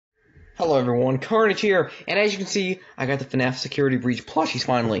Hello everyone, Carnage here, and as you can see, I got the Fnaf Security Breach plushies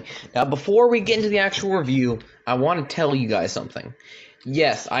finally. Now before we get into the actual review, I want to tell you guys something.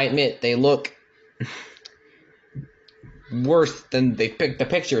 Yes, I admit, they look worse than they picked the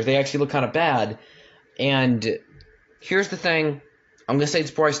pictures. They actually look kind of bad. And here's the thing, I'm going to say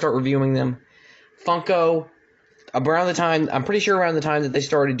this before I start reviewing them. Funko, around the time, I'm pretty sure around the time that they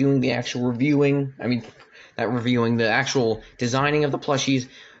started doing the actual reviewing, the actual designing of the plushies,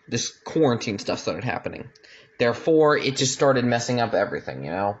 this quarantine stuff started happening. Therefore, it just started messing up everything,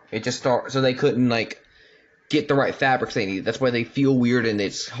 you know? So they couldn't, get the right fabrics they needed. That's why they feel weird and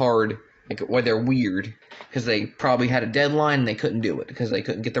it's hard, why they're weird. Because they probably had a deadline and they couldn't do it. Because they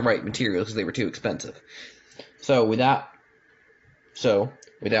couldn't get the right materials because they were too expensive. So, without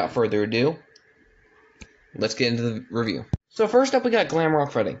further ado, let's get into the review. So, first up, we got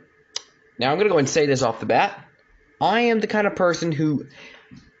Glamrock Freddy. Now, I'm going to go and say this off the bat. I am the kind of person who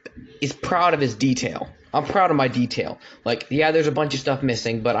is proud of his detail. I'm proud of my detail. Yeah, there's a bunch of stuff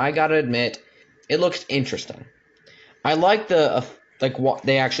missing, but I gotta admit, it looks interesting. I like what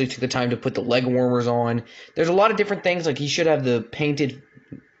they actually took the time to put the leg warmers on. There's a lot of different things, he should have the painted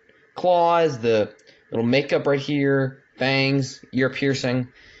claws, the little makeup right here, fangs, ear piercing,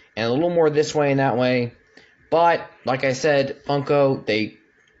 and a little more this way and that way. But, like I said, Funko, they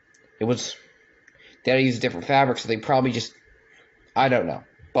had to use a different fabric, so they probably just, I don't know.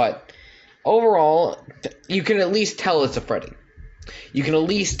 But overall, you can at least tell it's a Freddy. You can at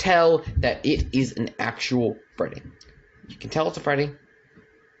least tell that it is an actual Freddy. You can tell it's a Freddy.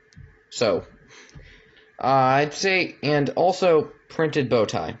 So, I'd say, and also printed bow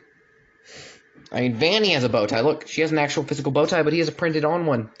tie. I mean, Vanny has a bow tie. Look, she has an actual physical bow tie, but he has a printed on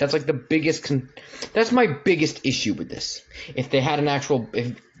one. That's that's my biggest issue with this. If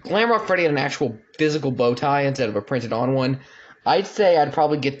Glamrock Freddy had an actual physical bow tie instead of a printed on one, I'd say I'd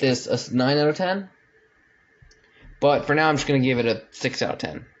probably get this a 9 out of 10. But for now, I'm just going to give it a 6 out of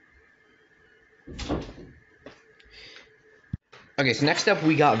 10. Okay, so next up,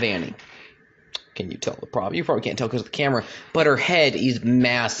 we got Vanny. Can you tell the problem? You probably can't tell because of the camera, but her head is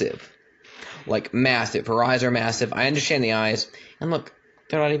massive. Massive. Her eyes are massive. I understand the eyes. And look,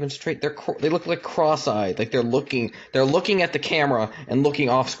 they're not even straight. They look like cross-eyed. They're looking at the camera and looking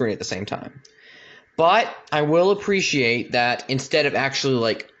off-screen at the same time. But I will appreciate that instead of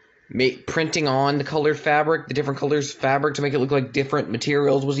actually printing on the colored fabric, the different colors fabric to make it look like different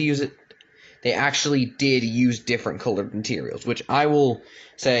materials was used, they actually did use different colored materials, which I will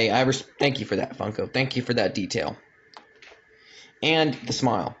say thank you for that, Funko. Thank you for that detail. And the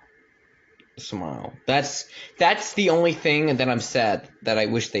smile. The smile. That's the only thing that I'm sad that I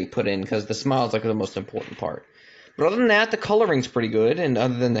wish they put in, because the smile is the most important part. But other than that, the coloring's pretty good, and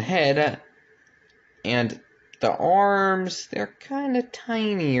other than the head and the arms, they're kind of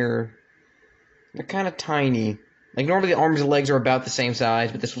tinier. They're kind of tiny. Normally the arms and legs are about the same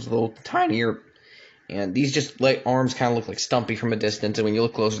size, but this was a little tinier. And these arms kind of look like stumpy from a distance, and when you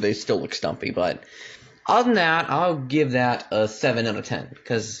look closer, they still look stumpy. But other than that, I'll give that a 7 out of 10,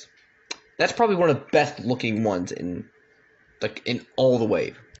 because that's probably one of the best looking ones in all the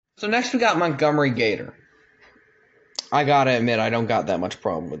wave. So next we got Montgomery Gator. I gotta admit, I don't got that much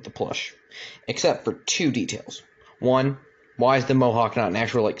problem with the plush, except for two details. One, why is the mohawk not an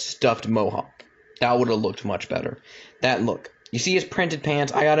actual stuffed mohawk? That would have looked much better. That look. You see his printed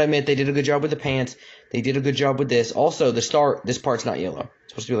pants. I gotta admit, they did a good job with the pants. They did a good job with this. Also, this part's not yellow.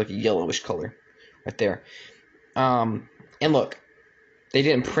 It's supposed to be a yellowish color, right there. And look, they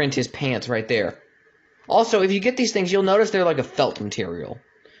didn't print his pants right there. Also, if you get these things, you'll notice they're a felt material.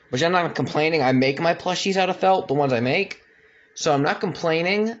 Which I'm not complaining. I make my plushies out of felt, the ones I make. So I'm not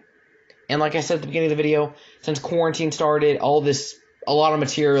complaining. And like I said at the beginning of the video, since quarantine started, a lot of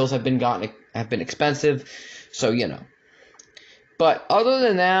materials have been expensive. So, you know. But other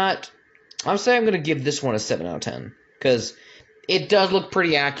than that, I'm saying I'm going to give this one a 7 out of 10. Because it does look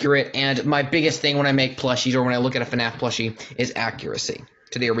pretty accurate. And my biggest thing when I make plushies or when I look at a Fnaf plushie is accuracy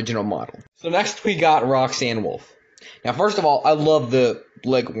to the original model. So next we got Roxanne Wolf. Now, first of all, I love the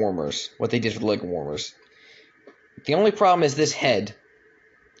leg warmers, what they did with the leg warmers. The only problem is this head.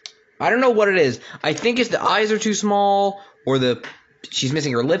 I don't know what it is. I think it's the eyes are too small, or she's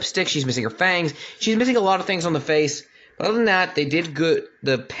missing her lipstick, she's missing her fangs, she's missing a lot of things on the face. But other than that, they did good.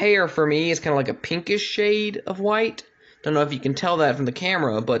 The pair, for me, is kind of a pinkish shade of white. Don't know if you can tell that from the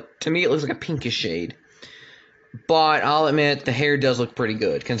camera, but to me it looks like a pinkish shade. But I'll admit, the hair does look pretty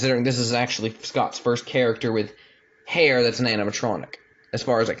good, considering this is actually Scott's first character with hair that's an animatronic, as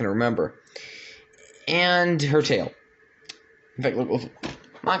far as I can remember. And her tail. In fact, look,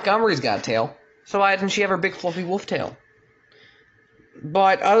 Montgomery's got a tail. So why didn't she have her big fluffy wolf tail?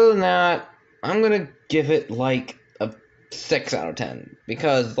 But other than that, I'm going to give it like a 6 out of 10.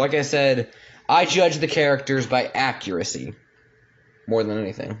 Because, like I said, I judge the characters by accuracy more than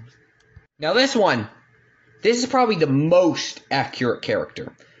anything. Now this is probably the most accurate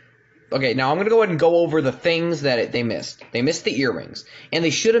character. Okay, now I'm going to go ahead and go over the things that they missed. They missed the earrings. And they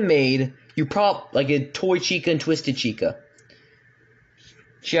should have made, like a toy Chica and Twisted Chica.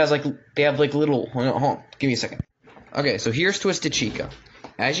 She has they have little, hold on, give me a second. Okay, so here's Twisted Chica.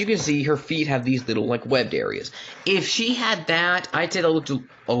 As you can see, her feet have these little, webbed areas. If she had that, I'd say that looked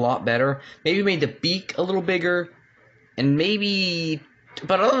a lot better. Maybe made the beak a little bigger. And maybe,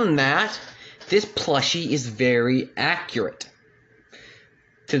 but other than that, this plushie is very accurate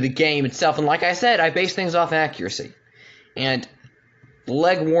to the game itself. And like I said, I base things off accuracy. And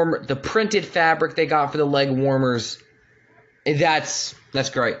leg warmer, the printed fabric they got for the leg warmers, that's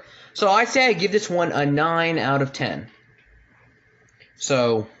great. So I'd say I give this one a 9 out of 10.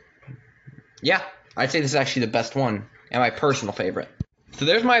 So, yeah, I'd say this is actually the best one and my personal favorite. So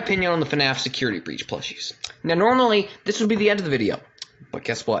there's my opinion on the Fnaf Security Breach plushies. Now, normally, this would be the end of the video. But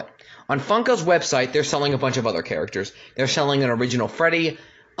guess what? On Funko's website, they're selling a bunch of other characters. They're selling an original Freddy,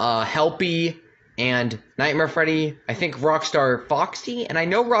 Helpy, and Nightmare Freddy. I think Rockstar Foxy, and I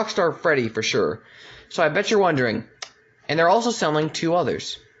know Rockstar Freddy for sure. So I bet you're wondering. And they're also selling 2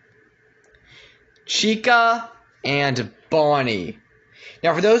 others. Chica and Bonnie.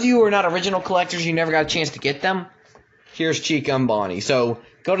 Now, for those of you who are not original collectors, you never got a chance to get them, here's Chica and Bonnie. So,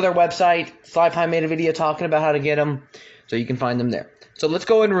 go to their website. SlidePie made a video talking about how to get them, so you can find them there. So, let's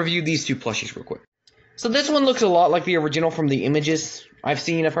go ahead and review these 2 plushies real quick. So, this one looks a lot like the original from the images I've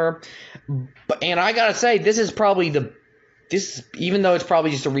seen of her. And I gotta say, this is probably even though it's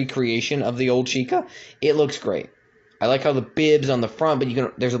probably just a recreation of the old Chica, it looks great. I like how the bib's on the front,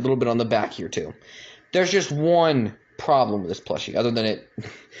 but there's a little bit on the back here too. There's just one problem with this plushie, other than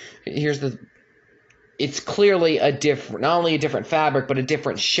it's clearly not only a different fabric, but a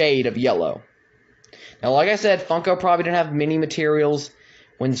different shade of yellow. Now, like I said, Funko probably didn't have many materials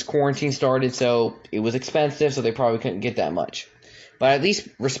when this quarantine started, so it was expensive, so they probably couldn't get that much. But at least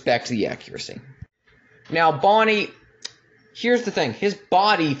respect the accuracy. Now, Bonnie, here's the thing. His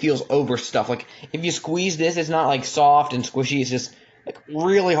body feels overstuffed. If you squeeze this, it's not, soft and squishy. It's just,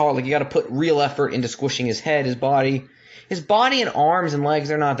 really hard. You got to put real effort into squishing his head, his body. His body and arms and legs,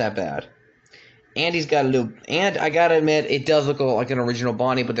 they're not that bad. And he's got and I got to admit, it does look like an original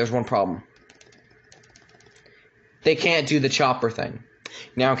Bonnie, but there's one problem. They can't do the chopper thing.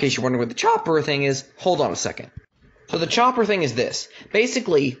 Now, in case you're wondering what the chopper thing is, hold on a second. So the chopper thing is this.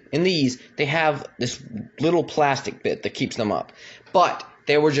 Basically, in these, they have this little plastic bit that keeps them up. But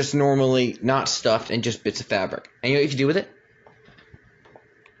they were just normally not stuffed and just bits of fabric. And you know what you can do with it?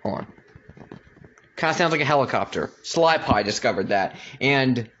 Hold on. Kind of sounds like a helicopter. SlidePie discovered that.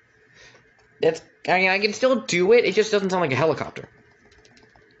 And I can still do it. It just doesn't sound like a helicopter.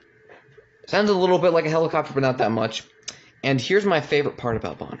 Sounds a little bit like a helicopter, but not that much. And here's my favorite part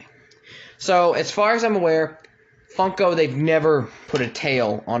about Bonnie. So, as far as I'm aware, Funko, they've never put a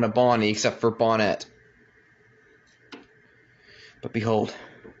tail on a Bonnie except for Bonnet. But behold.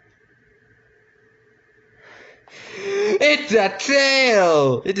 It's a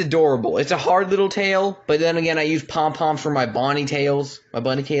tail! It's adorable. It's a hard little tail, but then again, I use pom-poms for my bunny tails.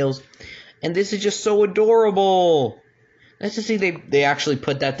 And this is just so adorable. Nice to see they actually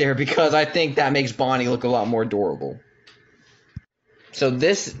put that there, because I think that makes Bonnie look a lot more adorable. So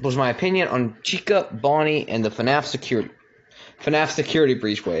this was my opinion on Chica, Bonnie, and the Fnaf Security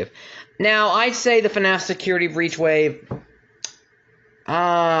Breach Wave. Now, I'd say the Fnaf Security Breach Wave,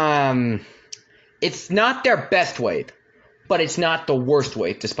 it's not their best wave, but it's not the worst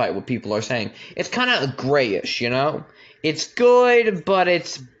wave, despite what people are saying. It's kind of grayish, you know? It's good, but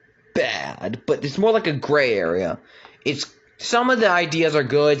it's bad. But it's more like a gray area. Some of the ideas are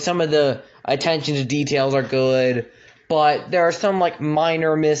good, some of the attention to details are good, but there are some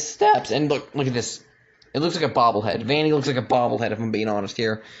minor missteps. And look at this. It looks like a bobblehead. Vanny looks like a bobblehead, if I'm being honest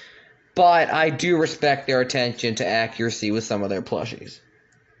here. But I do respect their attention to accuracy with some of their plushies.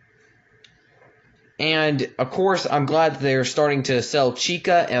 And, of course, I'm glad that they're starting to sell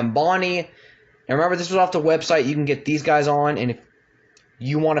Chica and Bonnie. And remember, this was off the website. You can get these guys on. And if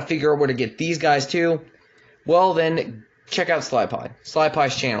you want to figure out where to get these guys too, well, then check out SlidePie.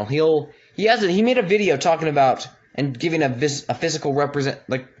 SlidePie's channel. He made a video talking about and giving a physical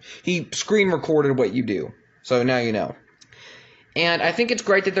he screen recorded what you do. So now you know. And I think it's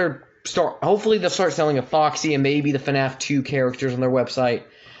great that hopefully they'll start selling a Foxy and maybe the FNAF 2 characters on their website.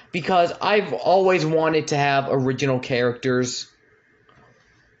 Because I've always wanted to have original characters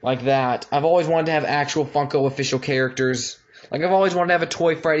like that. I've always wanted to have actual Funko official characters Like, I've always wanted to have a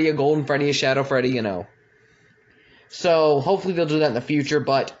toy Freddy, a golden Freddy, a shadow Freddy, So, hopefully they'll do that in the future,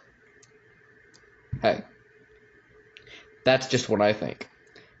 but, hey, that's just what I think.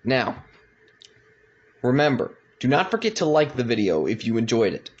 Now, remember, do not forget to like the video if you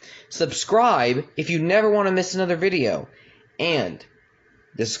enjoyed it. Subscribe if you never want to miss another video. And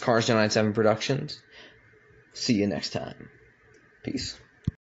this is Cars 97 Productions. See you next time. Peace.